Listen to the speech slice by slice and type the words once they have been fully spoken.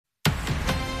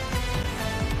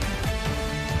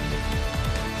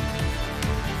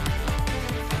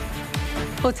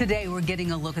Well, today we're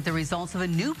getting a look at the results of a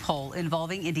new poll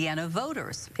involving Indiana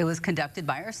voters. It was conducted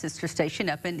by our sister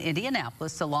station up in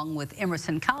Indianapolis, along with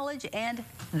Emerson College and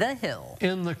The Hill.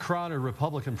 In the crowded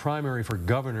Republican primary for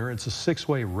governor, it's a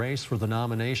six-way race for the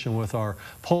nomination, with our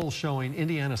poll showing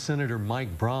Indiana Senator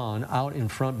Mike Braun out in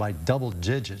front by double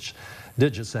digits.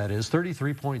 That is,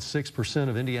 33.6%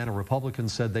 of Indiana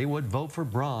Republicans said they would vote for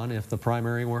Braun if the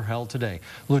primary were held today.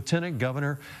 Lieutenant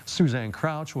Governor Suzanne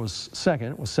Crouch was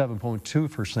second with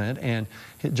 7.2%, and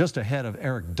just ahead of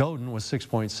Eric Doden with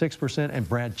 6.6%, and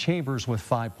Brad Chambers with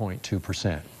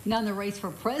 5.2%. Now, in the race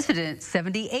for president,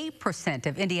 78%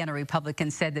 of Indiana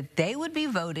Republicans said that they would be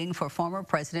voting for former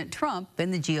President Trump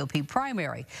in the GOP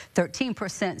primary.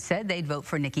 13% said they'd vote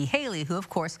for Nikki Haley, who, of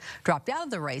course, dropped out of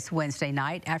the race Wednesday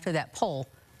night after that poll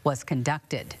was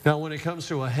conducted. Now, when it comes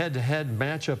to a head-to-head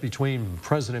matchup between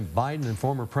President Biden and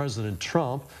former President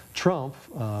Trump,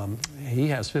 he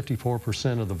has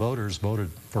 54% of the voters voted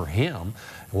for him,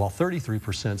 while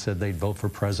 33% said they'd vote for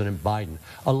President Biden.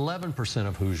 11%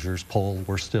 of Hoosiers polled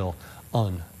were still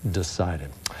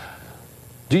undecided.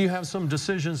 Do you have some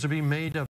decisions to be made